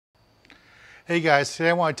Hey guys,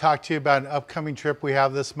 today I want to talk to you about an upcoming trip we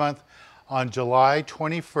have this month on July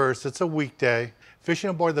 21st. It's a weekday, fishing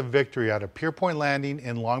aboard the Victory out of Pier Point Landing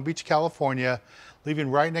in Long Beach, California, leaving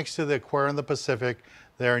right next to the Aquarium of the Pacific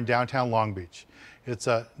there in downtown Long Beach. It's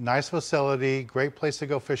a nice facility, great place to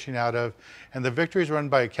go fishing out of, and the Victory is run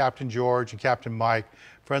by Captain George and Captain Mike,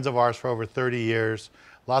 friends of ours for over 30 years.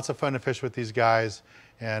 Lots of fun to fish with these guys.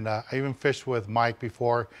 And I even fished with Mike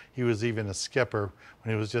before he was even a skipper,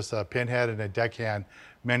 when he was just a pinhead and a deckhand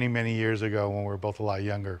many, many years ago when we were both a lot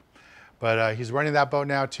younger. But he's running that boat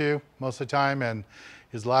now too, most of the time, and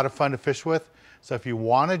he's a lot of fun to fish with. So if you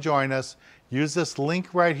want to join us, use this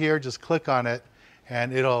link right here, just click on it,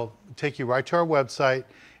 and it'll take you right to our website,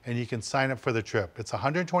 and you can sign up for the trip. It's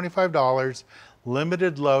 $125,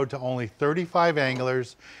 limited load to only 35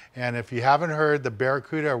 anglers. And if you haven't heard, the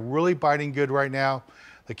barracuda are really biting good right now.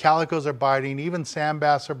 The calicos are biting, even sand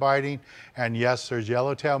bass are biting, and yes, there's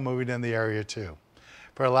yellowtail moving in the area too.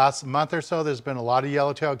 For the last month or so, there's been a lot of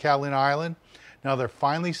yellowtail Catalina Island. Now they're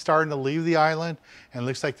finally starting to leave the island, and it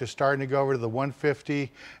looks like they're starting to go over to the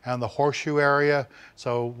 150 and the Horseshoe area.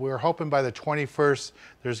 So we're hoping by the 21st,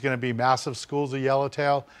 there's going to be massive schools of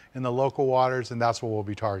yellowtail in the local waters, and that's what we'll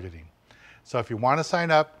be targeting. So if you want to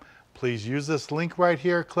sign up, please use this link right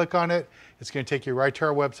here, click on it. It's going to take you right to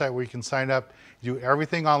our website where you can sign up. You do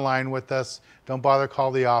everything online with us. Don't bother call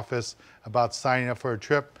the office about signing up for a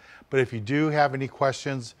trip. But if you do have any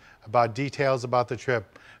questions about details about the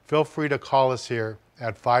trip, feel free to call us here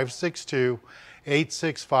at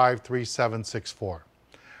 562-865-3764. All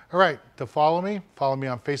right, to follow me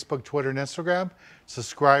on Facebook, Twitter, and Instagram.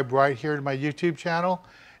 Subscribe right here to my YouTube channel.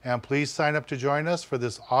 And please sign up to join us for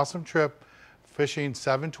this awesome trip, fishing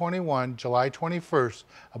 7/21, July 21st,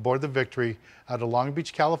 aboard the Victory out of Long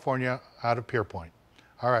Beach, California, out of Pier Point.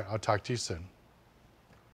 All right, I'll talk to you soon.